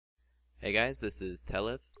Hey guys, this is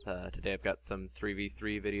Tellyth. Today I've got some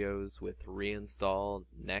 3v3 videos with Reinstall,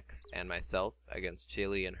 Nex, and myself against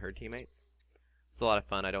Chili and her teammates. It's a lot of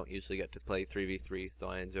fun. I don't usually get to play 3v3, so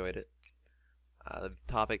I enjoyed it. The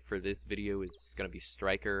topic for this video is going to be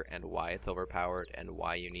Striker and why it's overpowered and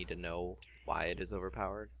why you need to know why it is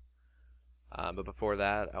overpowered. But before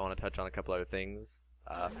that, I want to touch on a couple other things.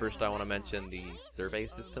 First, I want to mention the survey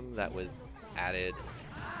system that was added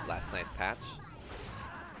last night's patch.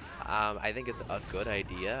 I think it's a good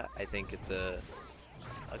idea. I think it's a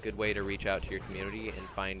good way to reach out to your community and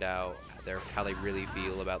find out how they really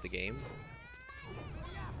feel about the game.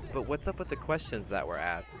 But what's up with the questions that were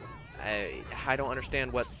asked? I don't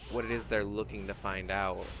understand what it is they're looking to find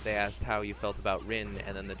out. They asked how you felt about Rin,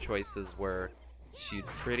 and then the choices were she's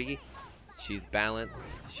pretty, she's balanced,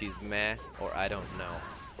 she's meh, or I don't know.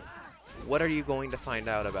 What are you going to find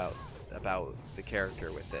out about the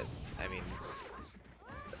character with this? I mean,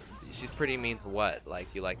 she's pretty means what? Like,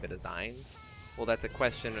 you like the design? Well, that's a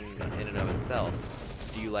question in and of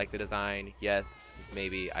itself. Do you like the design? Yes,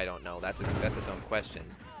 maybe, I don't know. That's its own question.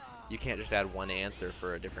 You can't just add one answer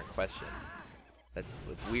for a different question. That's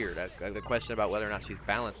weird. The question about whether or not she's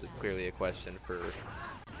balanced is clearly a question for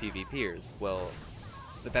PvPers. Well,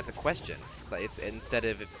 but that's a question. It's instead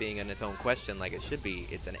of it being in its own question like it should be,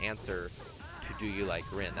 it's an answer to do you like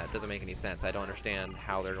Rin. That doesn't make any sense. I don't understand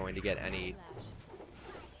how they're going to get any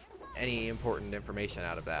important information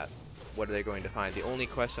out of that. What are they going to find? The only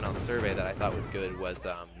question on the survey that I thought was good was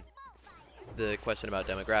the question about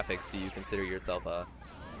demographics. Do you consider yourself a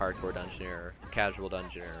hardcore dungeoneer, casual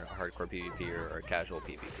dungeoneer, a hardcore PvPer, or a casual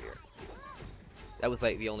PvPer? That was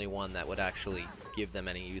like the only one that would actually give them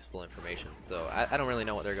any useful information. So I don't really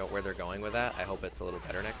know where they're going with that. I hope it's a little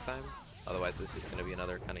better next time. Otherwise, it's just going to be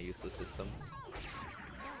another kind of useless system.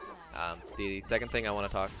 The second thing I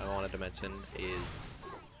wanted to mention is,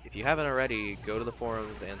 if you haven't already, go to the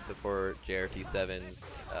forums and support JRT7's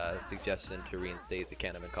suggestion to reinstate the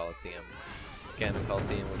Cannabis Coliseum. Cannabis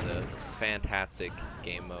Coliseum was a fantastic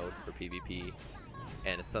game mode for PvP,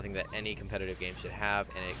 and it's something that any competitive game should have,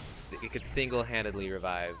 and it could single-handedly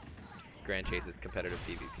revive Grand Chase's competitive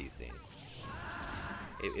PvP scene.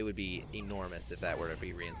 It would be enormous if that were to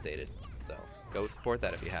be reinstated, so go support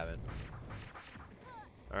that if you haven't.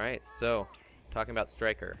 Alright, so, talking about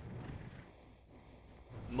Striker.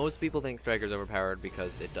 Most people think Striker's overpowered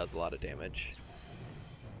because it does a lot of damage.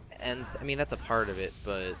 And, I mean, that's a part of it,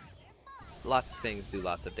 but lots of things do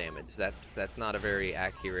lots of damage. That's not a very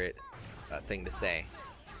accurate thing to say.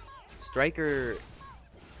 The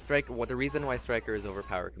reason why Striker is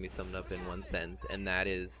overpowered can be summed up in one sentence, and that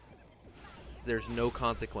is, there's no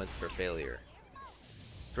consequence for failure.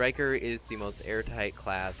 Striker is the most airtight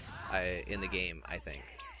class in the game, I think.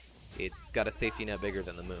 It's got a safety net bigger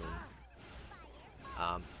than the moon.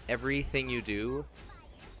 Everything you do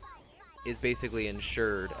is basically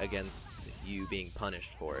insured against you being punished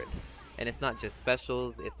for it. And it's not just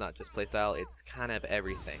specials, it's not just playstyle, it's kind of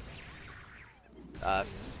everything.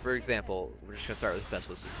 For example, we're just going to start with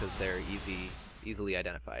specials just because they're easily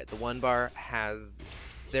identified. The 1-bar has...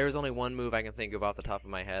 There's only one move I can think of off the top of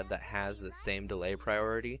my head that has the same delay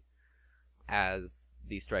priority as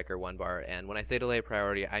the Striker 1-bar. And when I say delay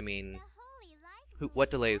priority, I mean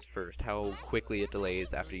what delays first, how quickly it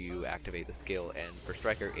delays after you activate the skill, and for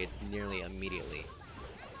Striker it's nearly immediately.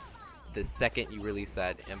 The second you release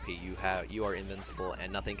that MP, you are invincible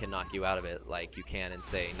and nothing can knock you out of it like you can in,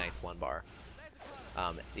 say, Knight's 1-bar.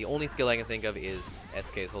 The only skill I can think of is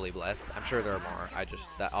SK's Holy Bless. I'm sure there are more,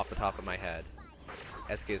 that off the top of my head.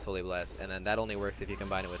 SK's Holy Bless, and then that only works if you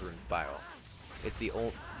combine it with Rune Spiral. It's the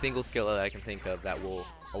only single skill that I can think of that will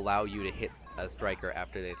allow you to hit a Striker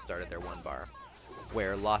after they've started their 1-bar.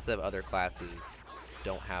 Where lots of other classes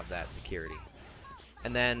don't have that security.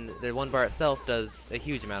 And then the 1-bar itself does a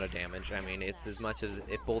huge amount of damage. I mean, it's as much as,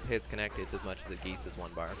 if both hits connect, it's as much as a Geese's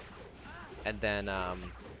 1-bar. And then,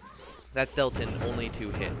 that's dealt in only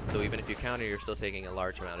 2 hits, so even if you counter, you're still taking a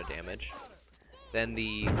large amount of damage. Then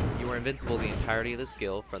you are invincible the entirety of the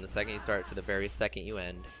skill, from the second you start to the very second you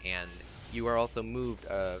end, and you are also moved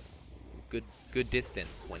a good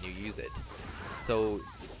distance when you use it. So,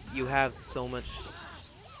 you have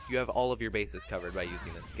all of your bases covered by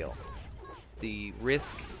using this skill. The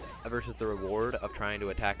risk versus the reward of trying to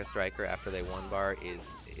attack a Striker after they 1-bar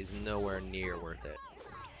is nowhere near worth it.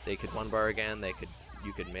 They could 1-bar again,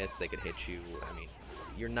 you could miss, they could hit you. I mean,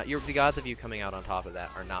 the odds of you coming out on top of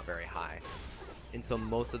that are not very high. And so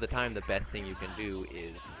most of the time the best thing you can do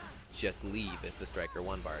is just leave if the Striker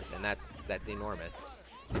 1-bars, and that's enormous.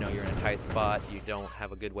 You know, you're in a tight spot, you don't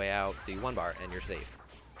have a good way out, so you 1-bar and you're safe.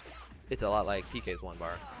 It's a lot like PK's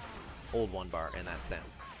 1-bar. Old 1-bar in that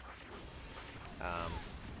sense.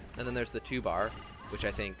 And then there's the 2-bar, which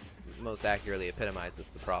I think most accurately epitomizes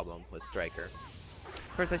the problem with Striker.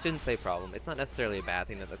 First, I shouldn't say problem. It's not necessarily a bad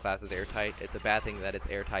thing that the class is airtight. It's a bad thing that it's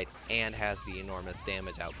airtight and has the enormous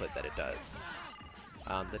damage output that it does.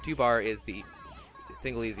 The 2-bar is the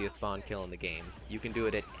single easiest spawn kill in the game. You can do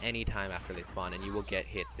it at any time after they spawn, and you will get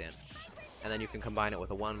hits in. And then you can combine it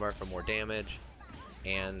with a 1-bar for more damage,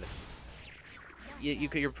 and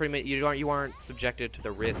you're pretty much, you aren't subjected to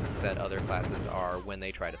the risks that other classes are when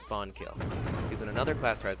they try to spawn kill. Because when another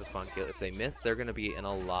class tries to spawn kill, if they miss, they're going to be in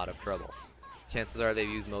a lot of trouble. Chances are they've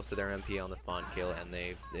used most of their MP on the spawn kill, and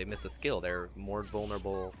they miss a skill. They're more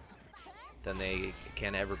vulnerable than they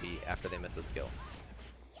can ever be after they miss a skill,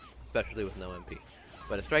 especially with no MP.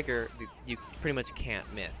 But a Striker, you pretty much can't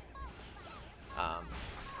miss.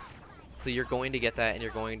 So you're going to get that, and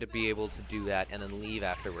you're going to be able to do that and then leave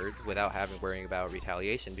afterwards without worrying about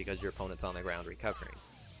retaliation because your opponent's on the ground recovering.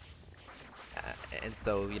 And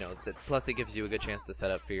so, you know, plus it gives you a good chance to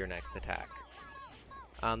set up for your next attack.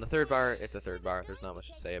 The 3rd bar, it's a 3rd bar. There's not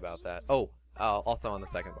much to say about that. Oh, also on the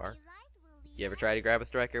 2nd bar. You ever try to grab a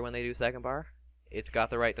Striker when they do 2nd bar? It's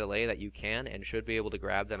got the right delay that you can and should be able to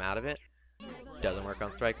grab them out of it. Doesn't work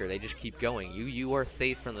on Striker. They just keep going. You are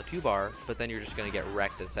safe from the 2-bar, but then you're just going to get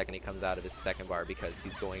wrecked the second he comes out of his 2nd bar because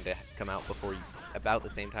he's going to come out before you, about the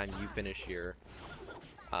same time you finish your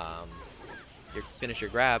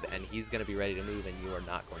grab, and he's going to be ready to move, and you are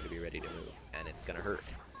not going to be ready to move, and it's going to hurt.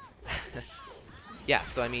 Yeah,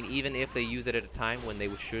 so I mean, even if they use it at a time when they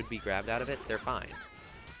should be grabbed out of it, they're fine.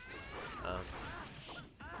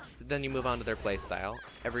 So then you move on to their playstyle.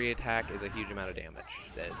 Every attack is a huge amount of damage.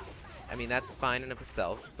 I mean, that's fine in of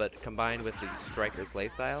itself, but combined with the Striker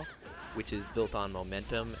playstyle, which is built on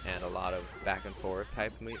momentum and a lot of back and forth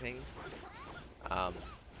type things,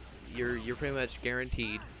 you're pretty much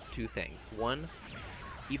guaranteed 2 things. One,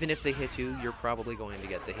 even if they hit you, you're probably going to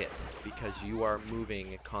get the hit because you are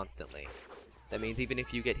moving constantly. That means even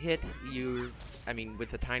if you get hit, I mean,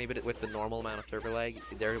 with the normal amount of server lag,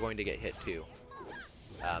 they're going to get hit too.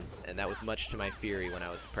 And that was much to my fury when I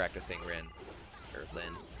was practicing Lynn, or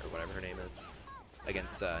whatever her name is,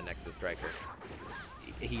 against Nexus Striker.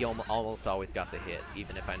 He almost always got the hit,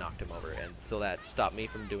 even if I knocked him over, and so that stopped me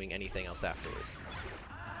from doing anything else afterwards.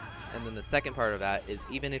 And then the second part of that is,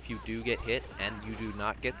 even if you do get hit and you do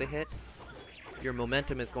not get the hit, your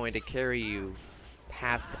momentum is going to carry you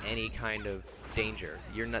past any kind of danger.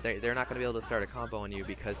 They're not going to be able to start a combo on you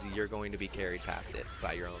because you're going to be carried past it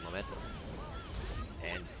by your own momentum.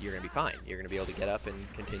 And you're going to be fine. You're going to be able to get up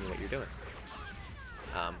and continue what you're doing.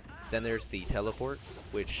 Then there's the teleport,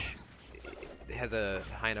 which has a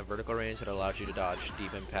high enough vertical range that allows you to dodge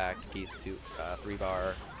deep impact, Geese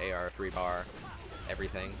 3-bar, AR 3-bar,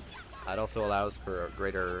 everything. It also allows for a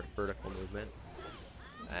greater vertical movement,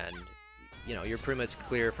 and you know, you're pretty much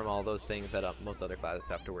clear from all those things that most other classes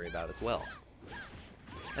have to worry about as well.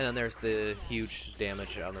 And then there's the huge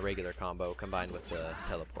damage on the regular combo combined with the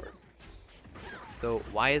teleport. So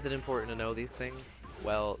why is it important to know these things?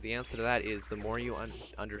 Well, the answer to that is the more you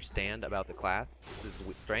understand about the class'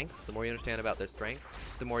 strengths, the more you understand about their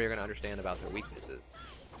strengths, the more you're going to understand about their weaknesses.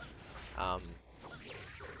 Now,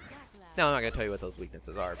 I'm not going to tell you what those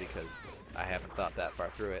weaknesses are because I haven't thought that far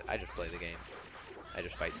through it. I just play the game. I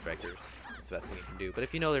just fight Strikers. It's the best thing you can do. But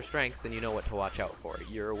if you know their strengths, then you know what to watch out for.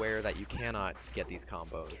 You're aware that you cannot get these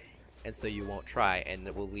combos, and so you won't try, and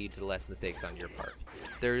it will lead to less mistakes on your part.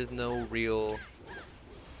 There is no real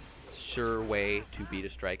sure way to beat a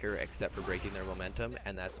Striker except for breaking their momentum,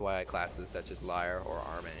 and that's why classes such as Lyre or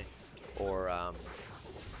Arme or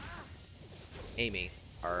Amy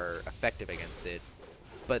are effective against it.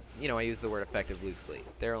 But, you know, I use the word effective loosely.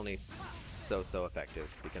 They're only so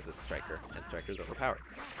effective because it's Striker, and Striker's overpowered.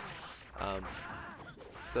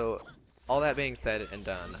 So, all that being said and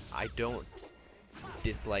done, I don't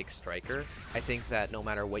dislike Striker. I think that no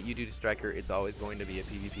matter what you do to Striker, it's always going to be a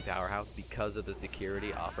PvP powerhouse because of the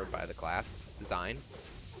security offered by the class design.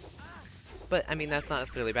 But, I mean, that's not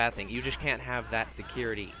necessarily a bad thing. You just can't have that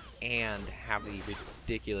security and have the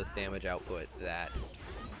ridiculous damage output that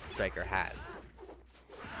Striker has.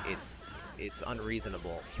 It's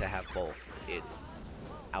unreasonable to have both. It's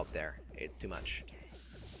out there. It's too much.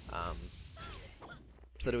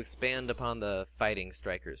 So to expand upon the fighting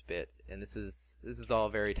Strikers bit, and this is all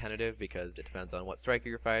very tentative because it depends on what Striker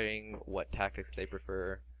you're fighting, what tactics they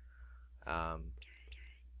prefer, and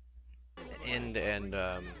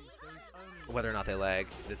whether or not they lag.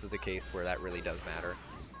 This is a case where that really does matter.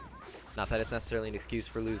 Not that it's necessarily an excuse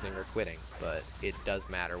for losing or quitting, but it does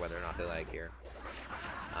matter whether or not they lag here.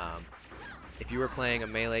 If you were playing a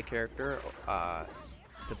melee character,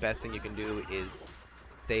 the best thing you can do is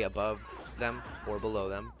stay above them or below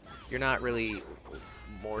them. You're not really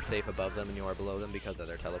more safe above them than you are below them because of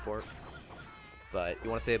their teleport. But you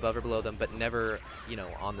want to stay above or below them, but never, you know,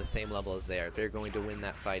 on the same level as they are. They're going to win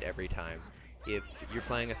that fight every time. If you're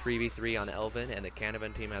playing a 3v3 on Elven and the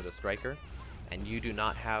Canavan team has a Striker, and you do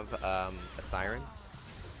not have a Siren,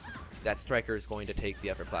 that Striker is going to take the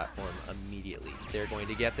upper platform immediately. They're going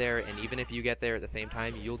to get there, and even if you get there at the same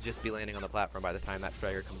time, you'll just be landing on the platform by the time that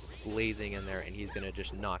Striker comes blazing in there, and he's going to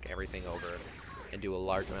just knock everything over and do a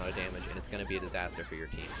large amount of damage, and it's going to be a disaster for your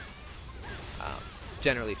team.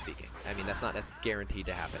 Generally speaking. I mean, that's not guaranteed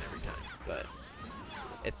to happen every time, but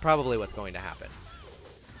it's probably what's going to happen.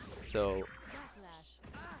 So,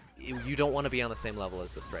 you don't want to be on the same level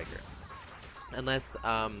as the Striker. Unless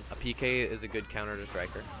a PK is a good counter to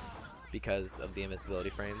Striker because of the invincibility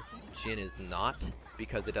frames. Jhin is not,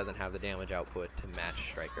 because it doesn't have the damage output to match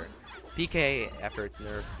Striker. PK, after its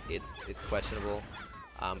nerf, it's questionable.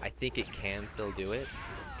 I think it can still do it.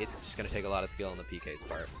 It's just going to take a lot of skill on the PK's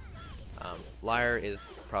part. Lyre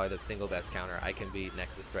is probably the single best counter. I can beat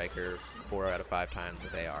next to Striker 4 out of 5 times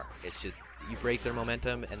with AR. It's just, you break their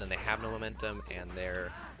momentum, and then they have no momentum, and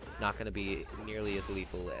they're not going to be nearly as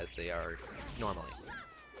lethal as they are normally.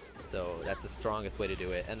 So that's the strongest way to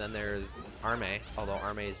do it. And then there's Arme, although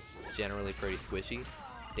Arme is generally pretty squishy,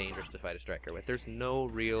 dangerous to fight a Striker with. There's no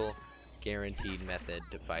real guaranteed method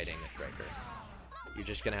to fighting a Striker. You're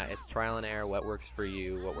just gonna, it's trial and error, what works for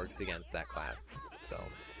you, what works against that class. So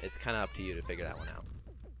it's kind of up to you to figure that one out.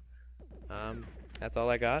 That's all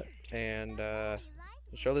I got, and I'll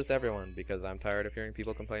show this to everyone because I'm tired of hearing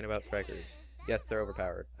people complain about Strikers. Yes, they're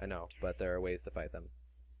overpowered, I know, but there are ways to fight them.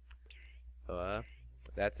 So,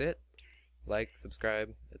 that's it. Like,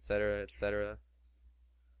 subscribe, etc., etc.